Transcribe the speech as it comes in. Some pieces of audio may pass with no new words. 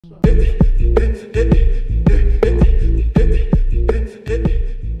The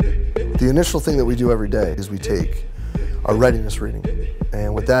initial thing that we do every day is we take our readiness reading.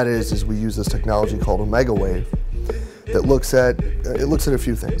 And what that is we use this technology called Omega Wave that looks at a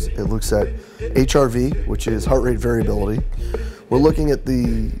few things. It looks at HRV, which is heart rate variability. We're looking at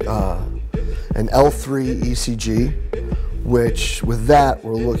an L3 ECG, which with that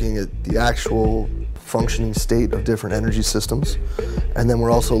we're looking at the actual functioning state of different energy systems. And then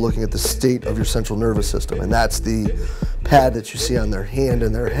we're also looking at the state of your central nervous system. And that's the pad that you see on their hand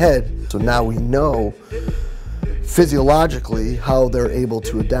and their head. So now we know physiologically how they're able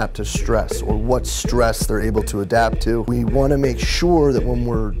to adapt to stress, or what stress they're able to adapt to. We want to make sure that when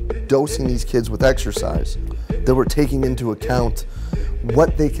we're dosing these kids with exercise, that we're taking into account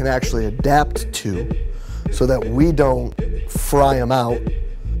what they can actually adapt to so that we don't fry them out.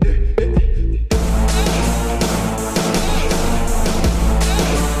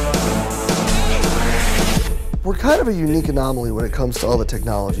 We're kind of a unique anomaly when it comes to all the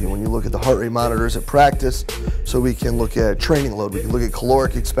technology. When you look at the heart rate monitors at practice, so we can look at training load, we can look at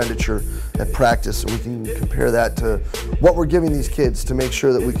caloric expenditure at practice, and we can compare that to what we're giving these kids to make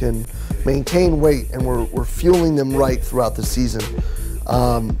sure that we can maintain weight and we're fueling them right throughout the season.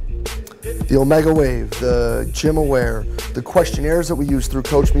 The Omega Wave, the Gym Aware, the questionnaires that we use through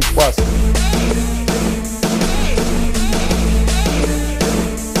Coach Me Plus.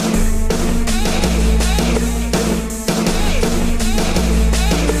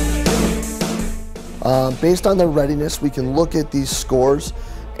 Based on their readiness, we can look at these scores,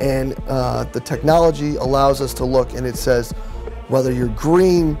 and the technology allows us to look, and it says whether you're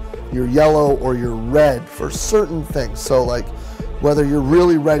green, you're yellow, or you're red for certain things. So like whether you're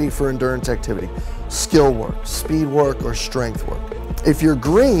really ready for endurance activity, skill work, speed work, or strength work. If you're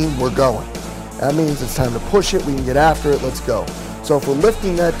green, we're going. That means it's time to push it, we can get after it, let's go. So if we're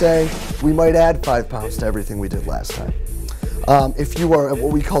lifting that day, we might add 5 pounds to everything we did last time. If you are at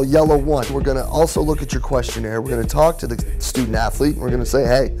what we call yellow 1, we're going to also look at your questionnaire. We're going to talk to the student athlete, and we're going to say,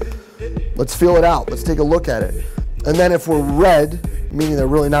 hey, let's feel it out. Let's take a look at it. And then if we're red, meaning they're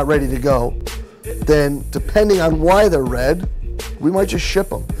really not ready to go, then depending on why they're red, we might just ship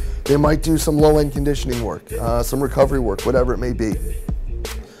them. They might do some low-end conditioning work, some recovery work, whatever it may be.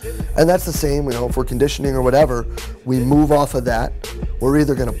 And that's the same, you know, if we're conditioning or whatever, we move off of that. We're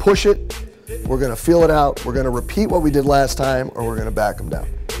either going to push it, we're going to feel it out, we're going to repeat what we did last time, or we're going to back them down.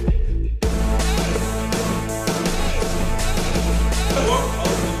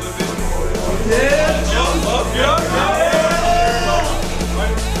 Yeah, jump up,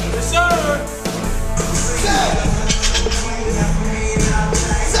 yes, sir.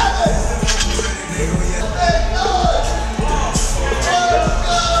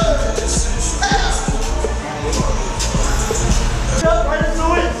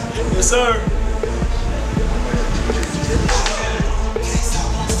 Yes, sir.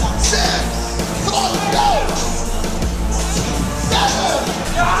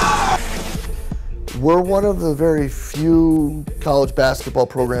 We're one of the very few college basketball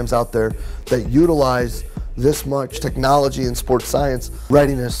programs out there that utilize this much technology and sports science,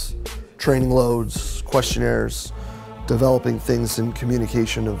 readiness, training loads, questionnaires, developing things in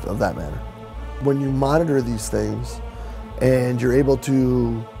communication of that manner. When you monitor these things and you're able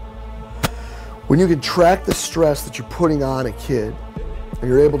to, when you can track the stress that you're putting on a kid and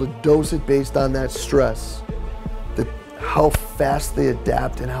you're able to dose it based on that stress, how fast they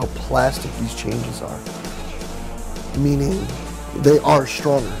adapt and how plastic these changes are. Meaning they are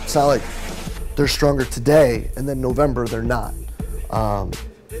stronger. It's not like they're stronger today and then November they're not.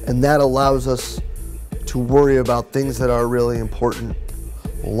 And that allows us to worry about things that are really important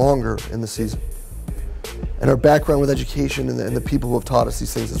longer in the season. And our background with education and the people who have taught us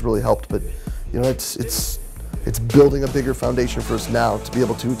these things has really helped, but you know, it's building a bigger foundation for us now to be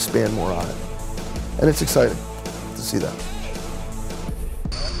able to expand more on it. And it's exciting to see that.